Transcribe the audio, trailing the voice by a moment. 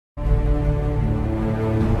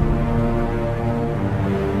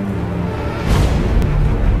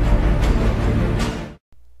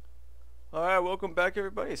Alright, welcome back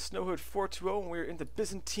everybody. Snowhood 420 and we're in the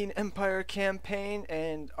Byzantine Empire campaign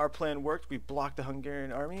and our plan worked. We blocked the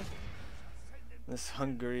Hungarian army. This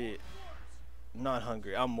Hungary, not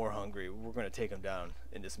hungry, I'm more hungry. We're going to take them down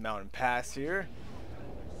in this mountain pass here.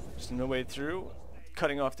 Just no way through.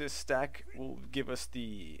 Cutting off this stack will give us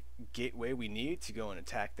the gateway we need to go and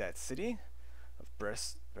attack that city of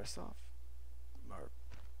Brestov.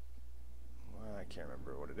 I can't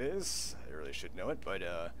remember what it is. I really should know it, but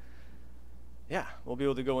yeah, we'll be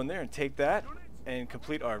able to go in there and take that and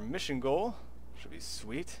complete our mission goal. Should be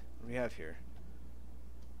sweet. What do we have here?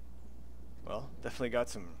 Well, definitely got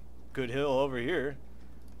some good hill over here.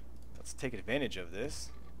 Let's take advantage of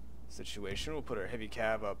this situation. We'll put our heavy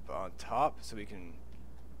cav up on top so we can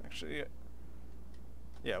actually,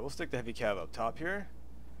 yeah, we'll stick the heavy cav up top here.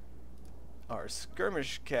 Our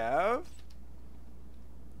skirmish cav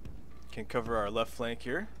can cover our left flank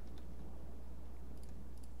here.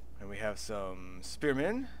 And we have some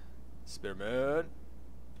spearmen. There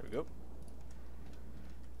we go.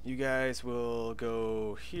 You guys will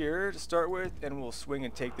go here to start with, and we'll swing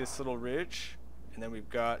and take this little ridge. And then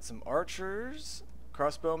we've got some archers,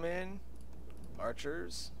 crossbowmen,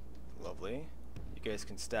 archers. Lovely. You guys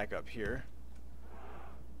can stack up here.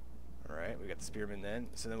 Alright, we got the spearmen then.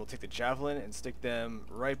 So then we'll take the javelin and stick them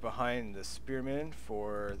right behind the spearmen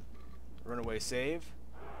for runaway save.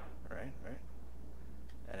 Alright, right.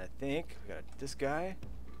 And I think we got this guy.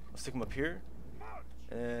 I'll stick him up here.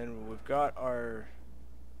 And we've got our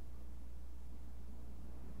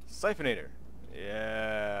siphonator.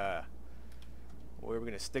 Yeah. Where we're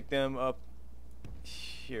going to stick them up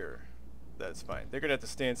here. That's fine. They're going to have to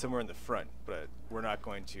stand somewhere in the front, but we're not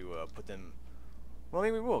going to put them... Well,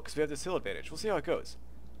 maybe we will, because we have this hill advantage. We'll see how it goes.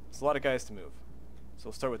 It's a lot of guys to move. So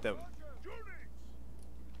we'll start with them.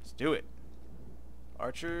 Let's do it.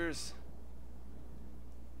 Archers,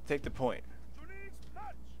 take the point.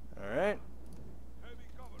 Alright.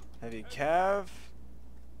 Heavy cav.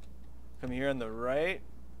 Come here on the right.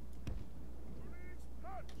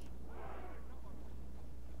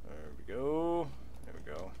 There we go. There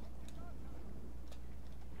we go.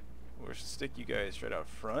 We should stick you guys right out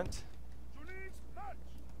front.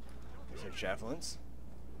 These are javelins.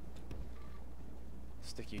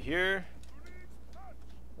 Stick you here.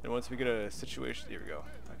 And once we get a situation, here we go.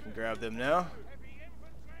 I can grab them now.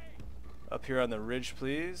 Up here on the ridge,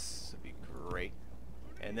 please. That'd be great.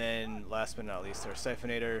 And then, last but not least, our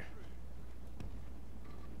siphonator.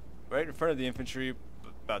 Right in front of the infantry,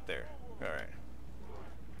 about there. Alright.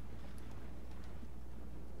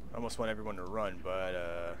 I almost want everyone to run,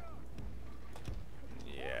 but,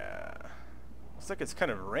 yeah. Looks like it's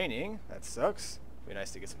kind of raining. That sucks. Be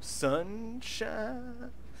nice to get some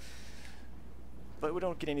sunshine. But we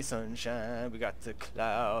don't get any sunshine. We got the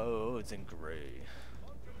clouds and gray.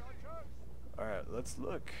 Alright, let's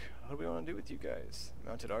look. What do we want to do with you guys?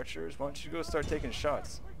 Mounted archers? Why don't you go start taking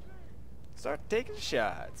shots? Start taking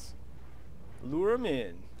shots. Lure them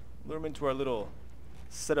in. Lure them into our little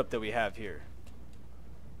setup that we have here.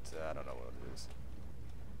 I don't know what it is.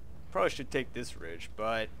 Probably should take this ridge,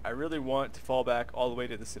 but I really want to fall back all the way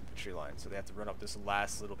to this infantry line. So they have to run up this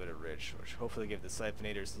last little bit of ridge, which hopefully give the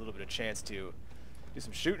siphonators a little bit of chance to do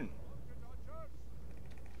some shooting.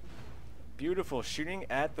 Beautiful shooting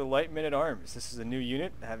at the light men at arms. This is a new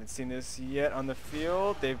unit. I haven't seen this yet on the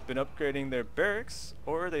field. They've been upgrading their barracks,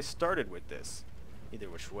 or they started with this. Either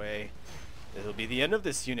which way, it'll be the end of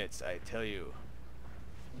this unit, I tell you.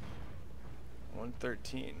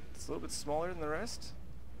 113. It's a little bit smaller than the rest.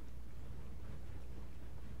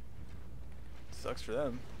 Sucks for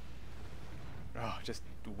them. Oh, just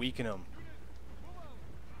weaken them.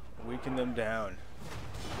 Weaken them down.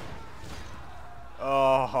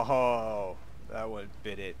 Oh, that one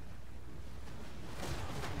bit it.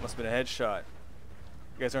 Must have been a headshot.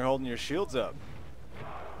 You guys aren't holding your shields up.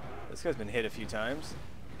 This guy's been hit a few times.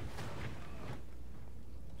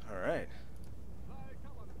 Alright.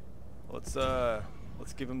 Let's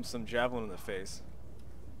give him some javelin in the face.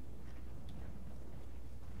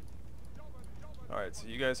 Alright, so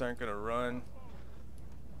you guys aren't gonna run.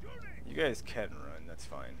 You guys can run, that's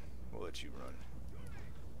fine. We'll let you run.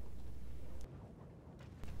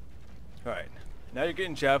 Alright, now you're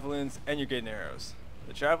getting javelins and you're getting arrows.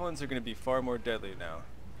 The javelins are going to be far more deadly now.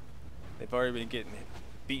 They've already been getting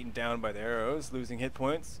beaten down by the arrows, losing hit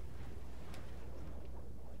points.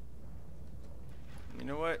 You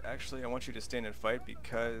know what? Actually, I want you to stand and fight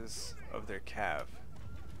because of their cav.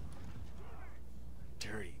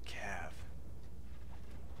 Dirty cav.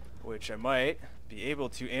 Which I might be able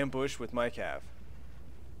to ambush with my cav.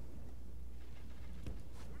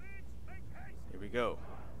 Here we go.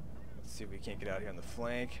 Let's see if we can't get out here on the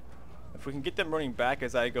flank. If we can get them running back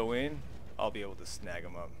as I go in, I'll be able to snag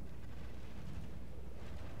them up.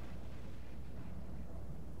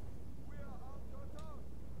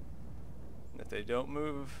 And if they don't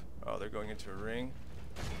move, oh, they're going into a ring,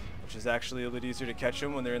 which is actually a bit easier to catch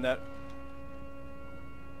them when they're in that.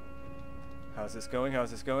 How's this going?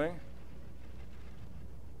 How's this going?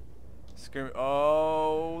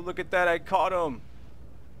 Oh, look at that. I caught them.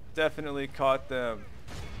 Definitely caught them.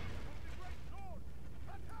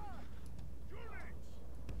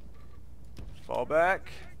 Fall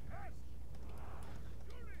back.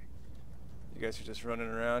 You guys are just running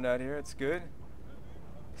around out here. It's good.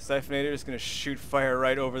 Siphonator is going to shoot fire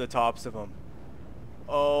right over the tops of them.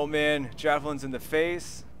 Oh man, javelins in the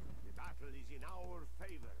face. The battle is in our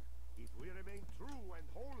favor. If we remain true and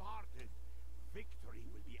wholehearted, victory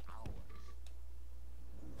will be ours.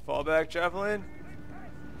 Fall back, javelin.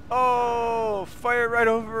 Oh, fire right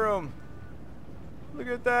over them. Look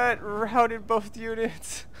at that. Routed both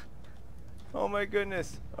units. Oh my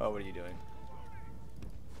goodness. Oh, what are you doing?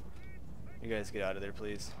 You guys get out of there,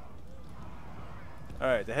 please.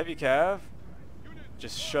 Alright, the heavy cav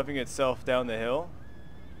just shoving itself down the hill.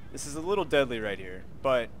 This is a little deadly right here,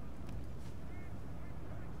 but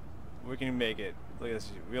we can make it. Look at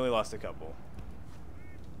this. We only lost a couple.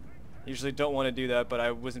 Usually don't want to do that, but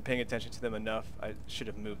I wasn't paying attention to them enough. I should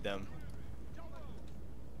have moved them.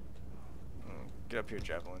 Get up here,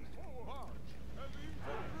 javelin.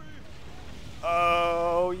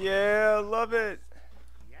 Oh yeah, love it.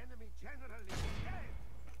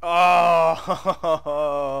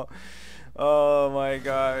 Oh, oh my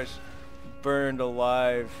gosh, burned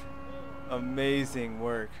alive. Amazing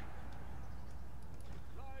work.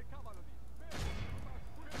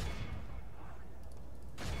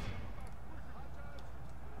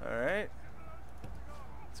 All right,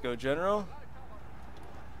 let's go, General.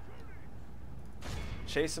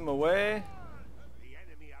 Chase him away.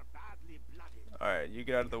 All right, you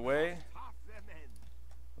get out of the way.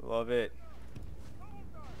 Love it.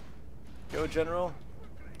 Go, General.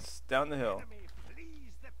 It's down the hill.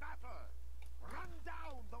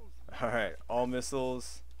 Alright, all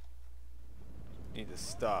missiles need to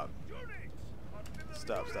stop.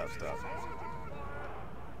 Stop, stop, stop.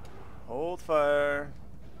 Hold fire.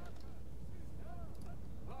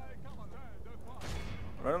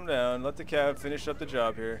 Run them down. Let the cav finish up the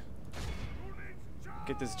job here.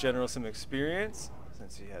 Get this general some experience,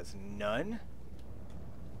 since he has none.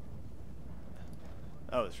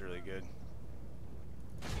 That was really good.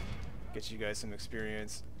 Get you guys some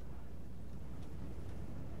experience.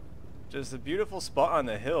 Just a beautiful spot on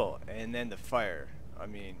the hill, and then the fire. I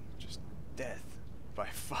mean, just death by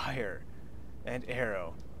fire and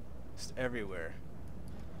arrow. Just everywhere.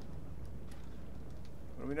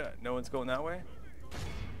 What are we doing? No one's going that way?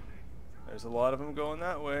 There's a lot of them going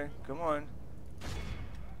that way. Come on.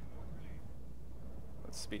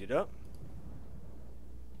 Let's speed it up.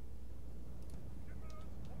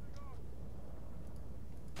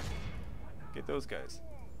 Get those guys.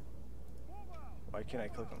 Why can't I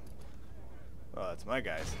click them? Oh, that's my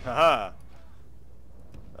guys. Haha.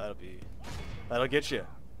 That'll get you.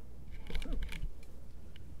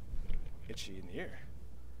 Get you in the ear.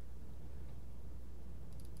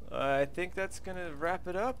 I think that's gonna wrap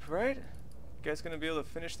it up, right? You guys gonna be able to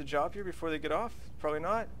finish the job here before they get off? Probably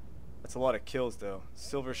not. That's a lot of kills though.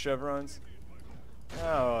 Silver chevrons.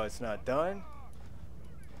 Oh, it's not done.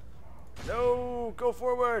 No, go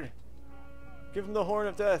forward. Give him the horn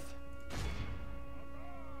of death.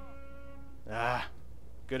 Ah,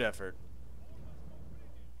 good effort.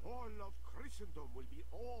 All of Christendom will be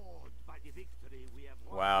awed by the victory we have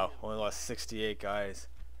won. Wow, only lost 68 guys.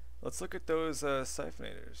 Let's look at those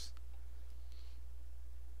siphonators.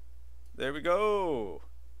 There we go.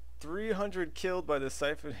 300 killed by the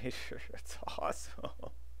siphonator. That's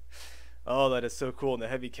awesome. Oh, that is so cool. And the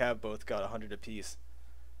heavy cav both got 100 apiece.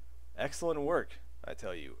 Excellent work, I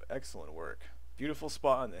tell you. Excellent work. Beautiful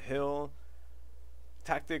spot on the hill.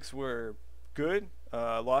 Tactics were good.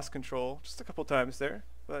 Lost control just a couple times there,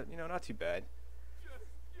 but you know, not too bad.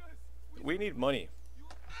 We need money.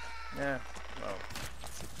 Yeah, well,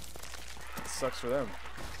 it sucks for them.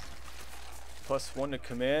 +1 to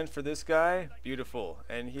command for this guy. Beautiful.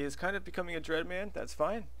 And he is kind of becoming a Dreadman. That's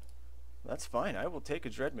fine. That's fine. I will take a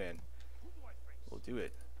Dreadman. We'll do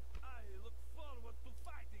it.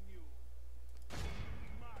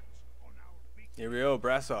 Here we go,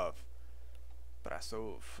 Brasov.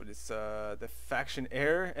 It's the faction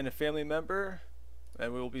heir and a family member,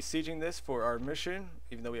 and we will be sieging this for our mission,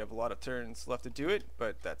 even though we have a lot of turns left to do it,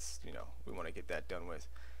 but that's, you know, we want to get that done with.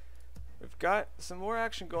 We've got some more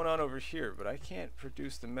action going on over here, but I can't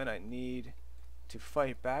produce the men I need to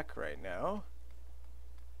fight back right now.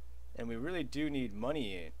 And we really do need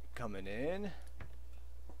money coming in.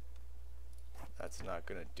 That's not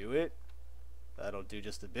gonna do it. That'll do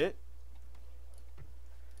just a bit.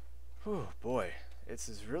 Whew, boy. This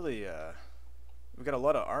is really, we've got a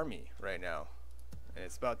lot of army right now. And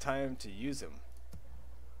it's about time to use them.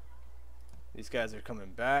 These guys are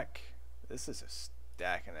coming back. This is a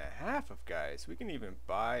stack and a half of guys. We can even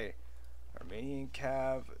buy Armenian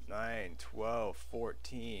Cav, 9, 12,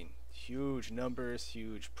 14. Huge numbers,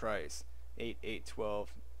 huge price. 8, 8,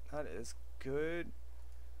 12. Not as good.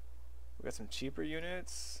 We got some cheaper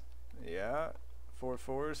units. Yeah. 4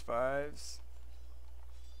 4s, 5s.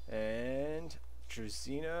 And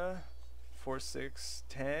Druzina, 4, 6,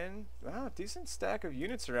 10. Wow, decent stack of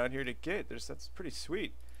units around here to get. That's pretty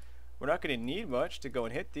sweet. We're not going to need much to go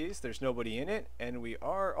and hit these. There's nobody in it, and we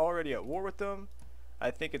are already at war with them. I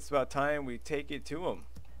think it's about time we take it to them.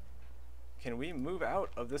 Can we move out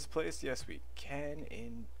of this place? Yes, we can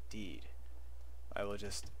indeed. I will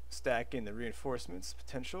just stack in the reinforcements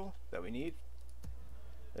potential that we need.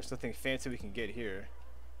 There's nothing fancy we can get here.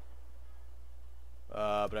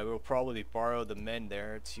 But I will probably borrow the men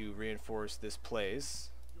there to reinforce this place.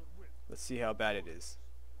 Let's see how bad it is.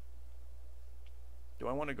 Do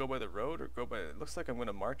I want to go by the road or go by... It looks like I'm going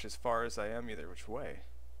to march as far as I am either which way.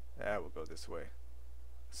 Yeah, we'll go this way.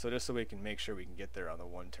 So just so we can make sure we can get there on the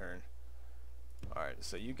one turn. Alright,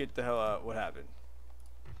 so you get the hell out. What happened?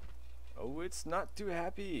 Oh, it's not too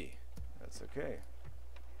happy. That's okay.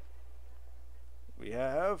 We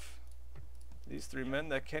have these 3 men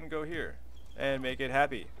that can go here and make it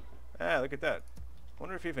happy. Ah, look at that.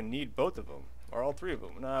 Wonder if we even need both of them or all 3 of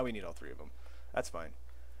them. Nah, we need all 3 of them. That's fine.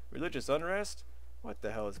 Religious unrest? What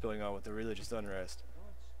the hell is going on with the religious unrest?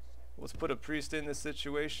 Let's put a priest in this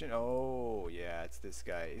situation. Oh, yeah, it's this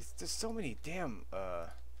guy. It's just so many damn,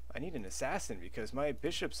 I need an assassin because my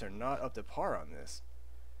bishops are not up to par on this.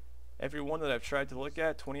 Every one that I've tried to look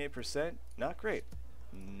at, 28%, not great.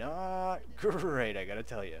 Not great, I gotta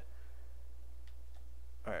tell you.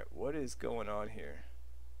 Alright, what is going on here?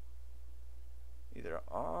 Either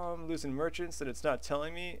I'm losing merchants that it's not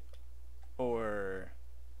telling me, or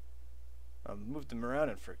I've moved them around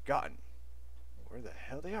and forgotten where the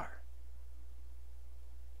hell they are.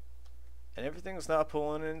 And everything's not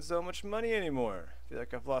pulling in so much money anymore. I feel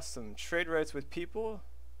like I've lost some trade rights with people,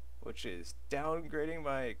 which is downgrading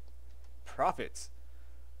my profits.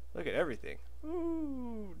 Look at everything.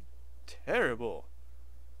 Ooh, terrible.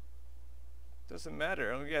 Doesn't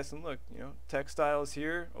matter. I don't guess. And look, you know, textiles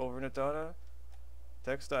here over in Adana.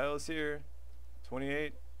 Textiles here.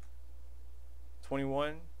 28.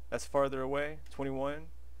 21. That's farther away. 21.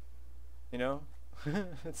 You know,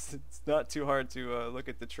 it's not too hard to look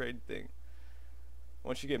at the trade thing.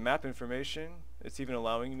 Once you get map information, it's even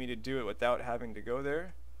allowing me to do it without having to go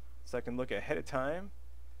there. So I can look ahead of time.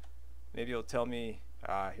 Maybe it'll tell me,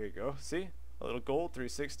 here you go. See? A little gold,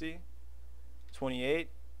 360. 28.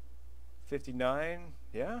 59.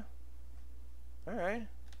 Yeah? Alright.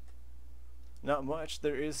 Not much.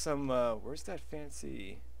 There is some, where's that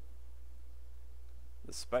fancy...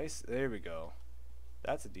 The spice? There we go.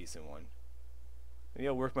 That's a decent one. Maybe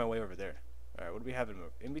I'll work my way over there. Alright, what do we have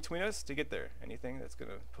in between us to get there? Anything that's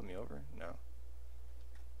gonna put me over? No.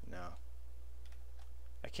 No.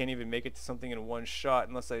 I can't even make it to something in one shot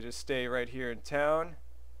unless I just stay right here in town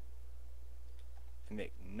and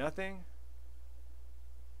make nothing.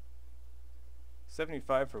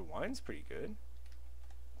 75 for wine's pretty good.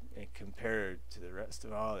 And compared to the rest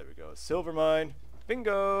of... Oh, there we go. Silver mine.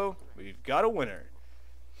 Bingo! We've got a winner.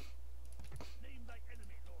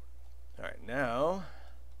 Alright, now...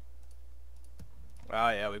 Oh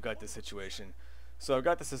yeah, we've got this situation. So I've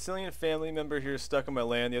got the Sicilian family member here stuck on my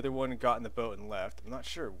land. The other one got in the boat and left. I'm not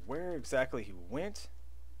sure where exactly he went,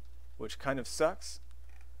 which kind of sucks.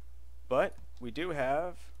 But we do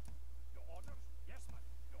have...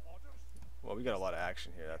 Well, we got a lot of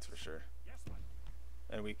action here, that's for sure.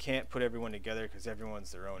 And we can't put everyone together because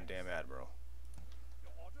everyone's their own damn admiral.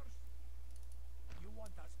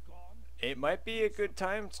 It might be a good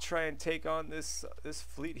time to try and take on this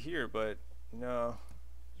fleet here, but no.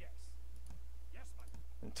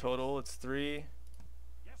 In total, it's 3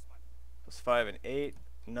 plus 5 and 8,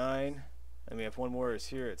 9, and we have one more is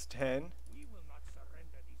here. It's 10.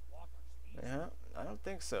 Yeah, I don't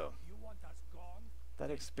think so.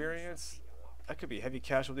 That experience, that could be heavy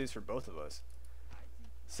casualties for both of us.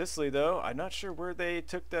 Sicily, though, I'm not sure where they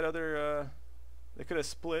took that other. They could have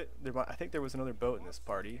split. I think there was another boat in this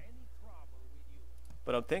party.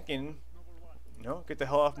 But I'm thinking, you know, get the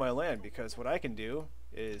hell off my land, because what I can do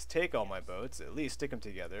is take all my boats, at least stick them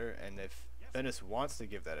together, and if Venice wants to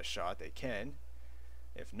give that a shot, they can.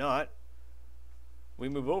 If not, we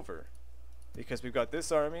move over. Because we've got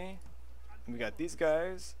this army, and we got these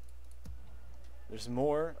guys. There's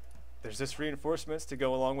more. There's just reinforcements to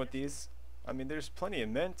go along with these. I mean, there's plenty of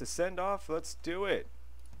men to send off. Let's do it.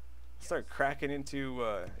 Start cracking into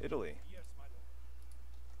Italy.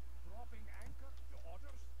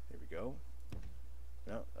 Here we go.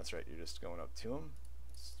 No, that's right. You're just going up to him.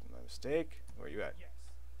 It's my mistake. Where are you at?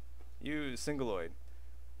 You, Singleoid.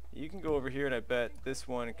 You can go over here, and I bet this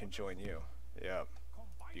one can join you. Yep.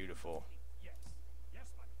 Beautiful.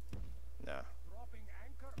 Nah.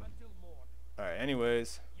 Alright,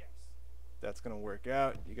 anyways. That's going to work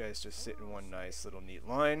out. You guys just sit in one nice little neat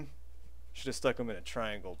line. Should have stuck them in a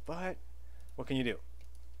triangle, but what can you do?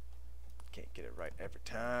 Can't get it right every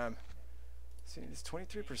time. See, it's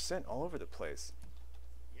 23% all over the place.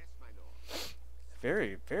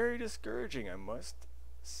 Very, very discouraging, I must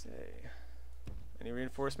say. Any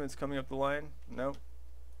reinforcements coming up the line? No.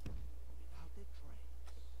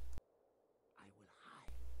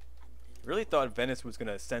 Really thought Venice was going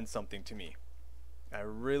to send something to me. I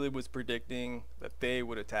really was predicting that they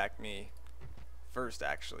would attack me first,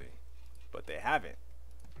 actually. But they haven't.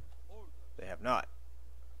 They have not.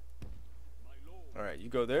 Alright, you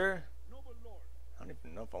go there. I don't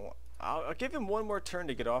even know if I want... I'll give him one more turn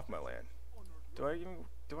to get off my land. Do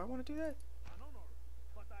I want to do that?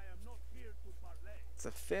 It's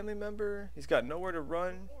a family member. He's got nowhere to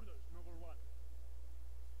run.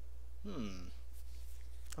 I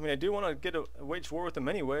mean, I do want to get a wage war with him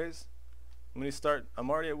anyways. I'm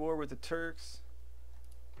already at war with the Turks.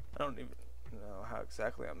 I don't even know how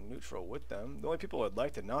exactly I'm neutral with them. The only people I'd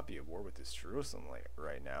like to not be at war with is Jerusalem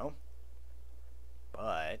right now.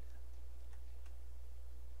 But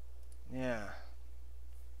yeah,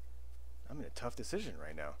 I'm in a tough decision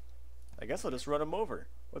right now. I guess I'll just run them over.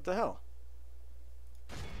 What the hell?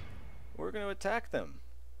 We're going to attack them.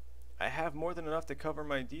 I have more than enough to cover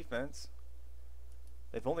my defense.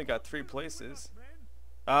 They've only got 3 places.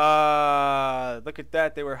 Ah, look at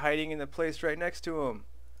that. They were hiding in the place right next to him.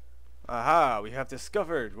 Aha, we have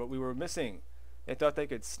discovered what we were missing. They thought they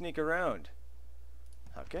could sneak around.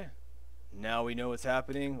 Okay. Now we know what's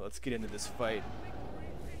happening. Let's get into this fight.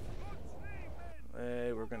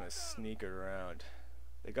 Hey, we're going to sneak around.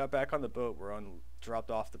 They got back on the boat.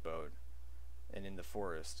 Dropped off the boat and in the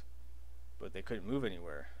forest. But they couldn't move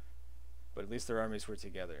anywhere. But at least their armies were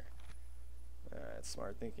together. That's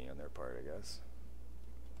smart thinking on their part, I guess.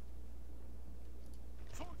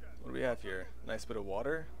 What do we have here? Nice bit of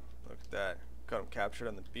water. Look at that. Got them captured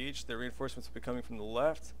on the beach. Their reinforcements will be coming from the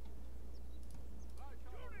left.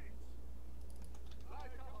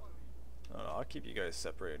 I don't know, I'll keep you guys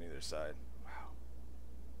separate on either side. Wow.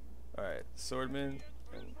 Alright, swordmen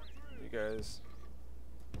and you guys.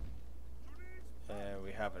 And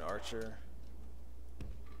we have an archer.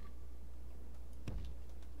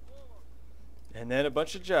 And then a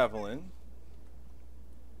bunch of javelin.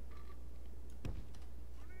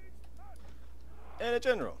 And a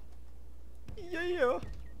general. Yeah.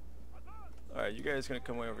 Alright, you guys are going to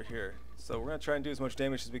come way over here. So we're going to try and do as much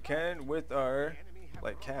damage as we can with our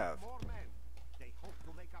light cav.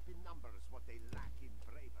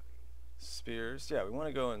 Spears. Yeah, we want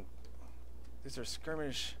to go and... These are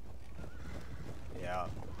skirmish. Yeah,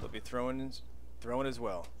 they'll be throwing as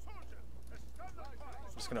well.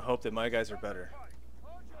 I'm just going to hope that my guys are better.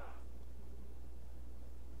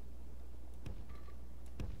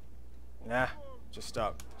 Nah, just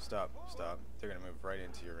stop. They're going to move right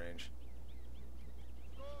into your range.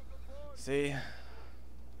 See?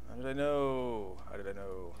 How did I know?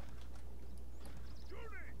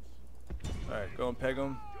 Alright, go and peg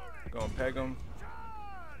them.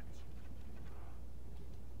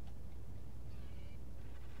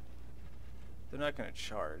 They're not going to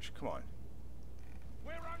charge. Come on.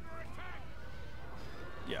 We're under attack.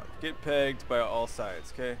 Yeah, get pegged by all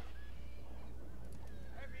sides, okay?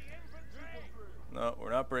 No,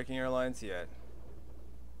 we're not breaking our lines yet.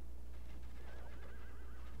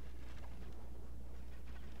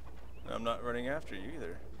 And I'm not running after you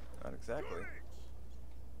either. Not exactly.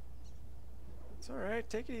 It's alright,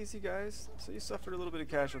 take it easy, guys. So you suffered a little bit of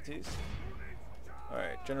casualties.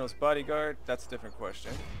 Alright, General's bodyguard, that's a different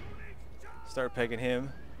question. Start pegging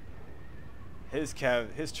him. His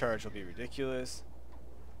charge will be ridiculous.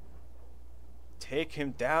 Take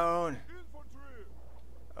him down.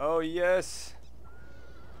 Oh yes.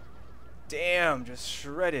 Damn, just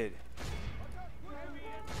shredded.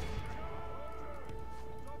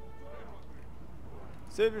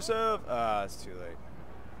 Save yourself. Ah, it's too late.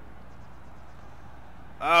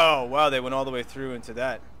 Oh wow, they went all the way through into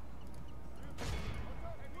that.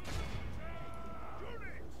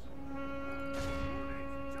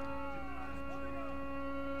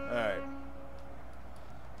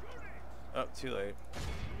 too late.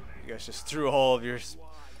 You guys just threw all of yours.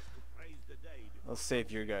 I'll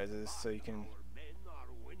save your guys' so you can.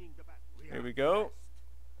 Here we go.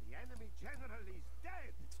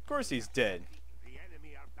 Of course he's dead.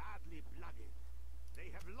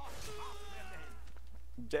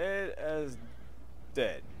 Dead as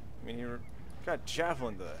dead. I mean, he got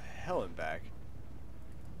javelin to hell and back.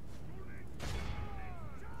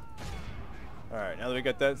 Alright, now that we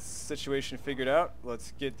got that situation figured out,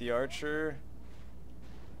 let's get the archer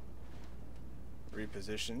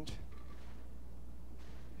repositioned.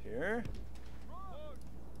 Here.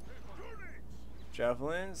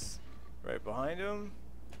 Javelins right behind him.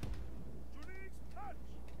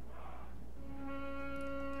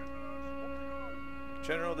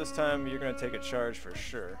 General, this time you're going to take a charge for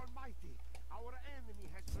sure.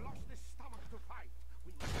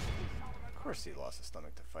 Of course he lost his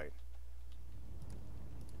stomach to fight.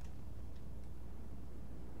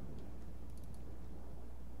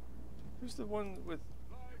 Who's the one with...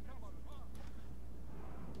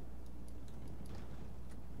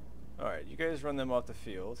 Alright, you guys run them off the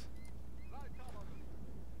field.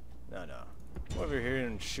 No. Come over here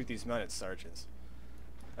and shoot these mounted sergeants.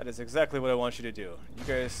 That is exactly what I want you to do. You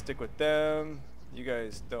guys stick with them. You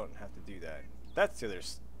guys don't have to do that. That's the other...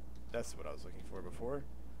 That's what I was looking for before.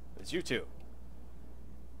 It's you two.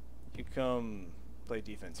 You come play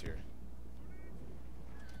defense here.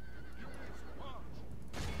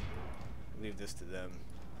 Leave this to them.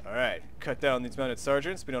 Alright, cut down these mounted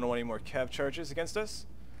sergeants. We don't want any more cav charges against us.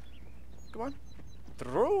 Come on.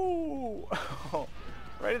 Throw!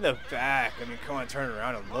 Right in the back. I mean, come on, turn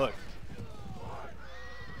around and look.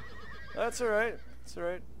 That's alright. That's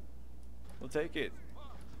alright. We'll take it.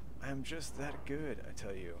 I'm just that good, I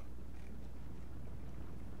tell you.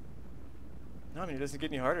 No, I mean, it doesn't get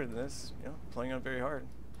any harder than this. You know, playing on very hard.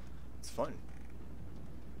 It's fun.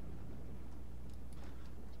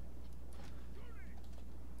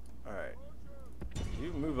 Alright.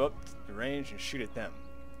 You move up the range and shoot at them.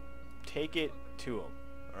 Take it to them.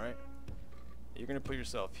 Alright? You're going to put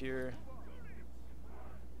yourself here.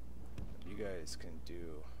 You guys can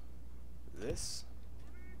do this.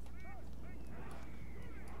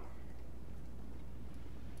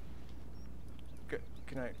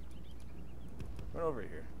 Can I run over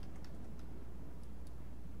here?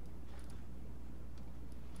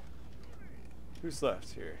 Who's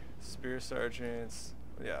left here? Spear sergeants.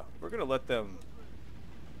 Yeah, we're gonna let them.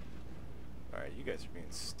 Alright, you guys are being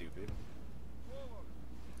stupid.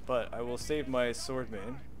 But I will save my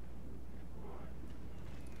swordmen.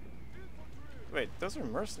 Wait, those are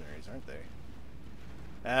mercenaries, aren't they?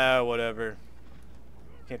 Ah, whatever.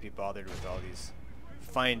 Can't be bothered with all these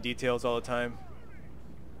fine details all the time.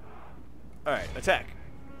 Alright, attack.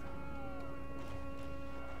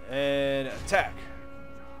 And attack.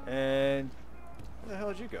 And where the hell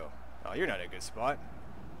did you go? Oh, you're not in a good spot.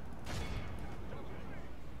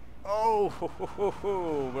 Oh, ho, ho, ho,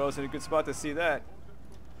 ho. Well, I was in a good spot to see that.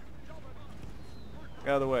 Get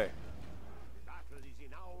out of the way.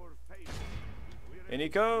 And he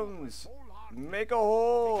comes. Make a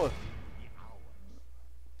hole.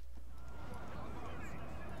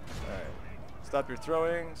 Alright. Stop your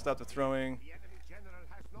throwing. Stop the throwing.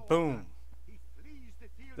 Boom.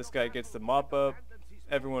 This guy gets the mop up.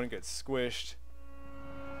 Everyone gets squished.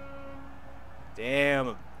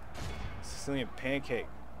 Damn. Sicilian pancake.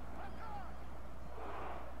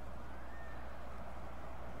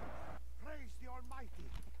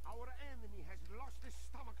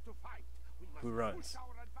 Who runs?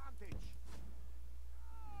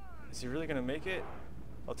 Is he really gonna make it?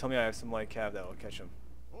 Oh, tell me I have some light cav that will catch him.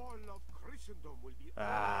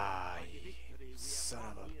 Ah, you son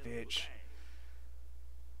of a bitch.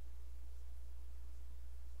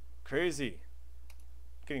 Crazy.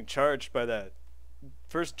 Getting charged by that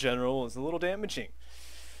first general is a little damaging.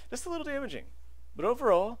 Just a little damaging. But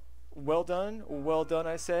overall, well done,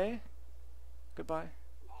 I say. Goodbye.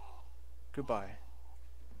 Goodbye.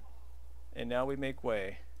 And now we make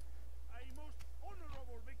way.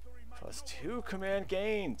 +2 command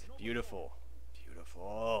gained. Beautiful.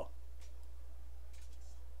 Beautiful.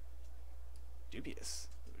 Dubious.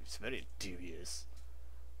 It's very dubious.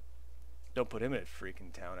 Don't put him in a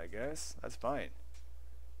freaking town, I guess. That's fine.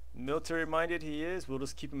 Military minded he is. We'll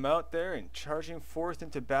just keep him out there and charging forth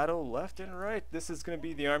into battle left and right. This is going to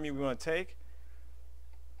be the army we want to take.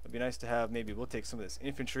 It'd be nice to have, maybe we'll take some of this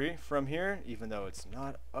infantry from here, even though it's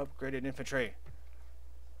not upgraded infantry.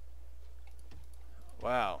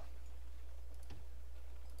 Wow.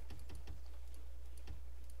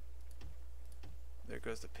 There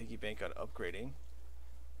goes the piggy bank on upgrading.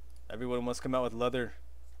 Everyone must come out with leather.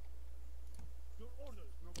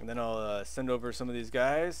 And then I'll send over some of these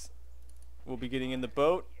guys. We'll be getting in the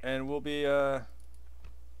boat, and we'll be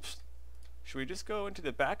should we just go into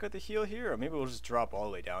the back of the heel here, or maybe we'll just drop all the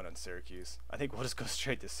way down on Syracuse? I think we'll just go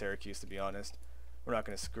straight to Syracuse, to be honest. We're not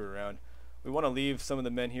going to screw around. We want to leave some of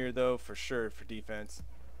the men here, though, for sure, for defense.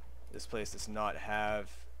 This place does not have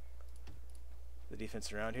the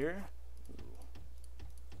defense around here. Ooh.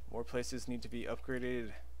 More places need to be upgraded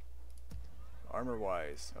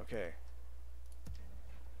armor-wise. Okay.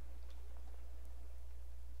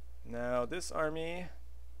 Now, this army...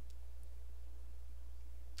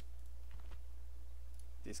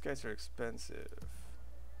 These guys are expensive.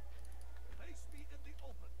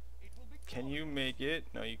 Can you make it?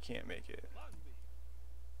 No, you can't make it.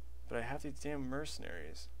 But I have these damn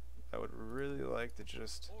mercenaries. I would really like to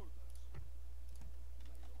just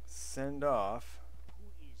send off.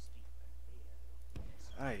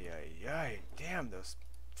 Ay, ay, ay. Damn, those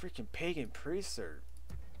freaking pagan priests are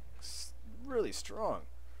really strong.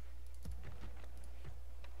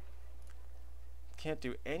 Can't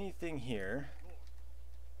do anything here.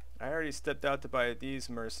 I already stepped out to buy these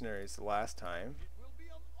mercenaries the last time.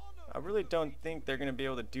 I really don't think they're gonna be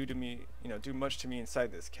able to do to me, do much to me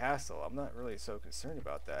inside this castle. I'm not really so concerned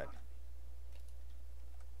about that.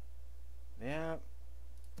 Yeah,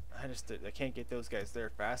 I can't get those guys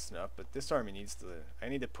there fast enough. But this army needs to. I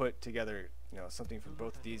need to put together, something for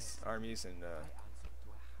both of these armies, and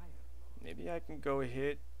maybe I can go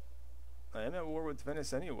hit. I am at war with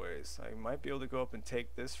Venice anyways. I might be able to go up and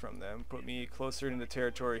take this from them, put me closer into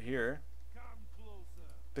territory here.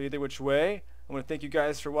 But either which way, I want to thank you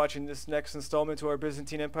guys for watching this next installment to our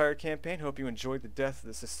Byzantine Empire campaign. Hope you enjoyed the death of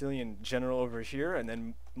the Sicilian general over here, and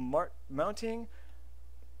then mounting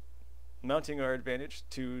our advantage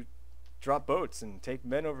to drop boats and take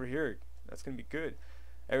men over here. That's going to be good.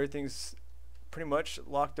 Everything's pretty much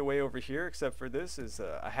locked away over here, except for this is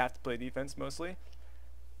I have to play defense mostly.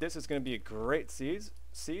 This is going to be a great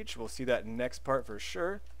siege. We'll see that next part for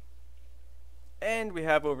sure. And we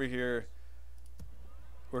have over here,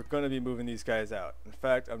 we're going to be moving these guys out. In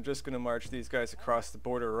fact, I'm just going to march these guys across the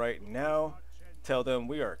border right now. Tell them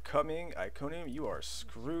we are coming. Iconium, you are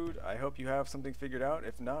screwed. I hope you have something figured out.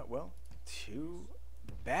 If not, well, too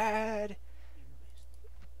bad.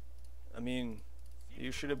 I mean,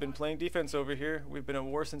 you should have been playing defense over here. We've been at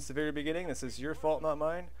war since the very beginning. This is your fault, not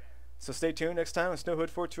mine. So stay tuned next time on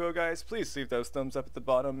SnowHood420, guys. Please leave those thumbs up at the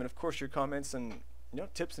bottom, and of course your comments and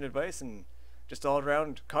tips and advice, and just all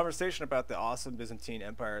around conversation about the awesome Byzantine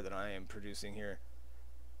Empire that I am producing here.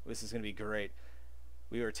 This is going to be great.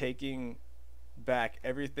 We are taking back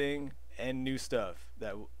everything and new stuff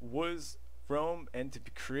that was Rome, and to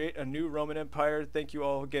create a new Roman Empire. Thank you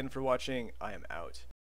all again for watching. I am out.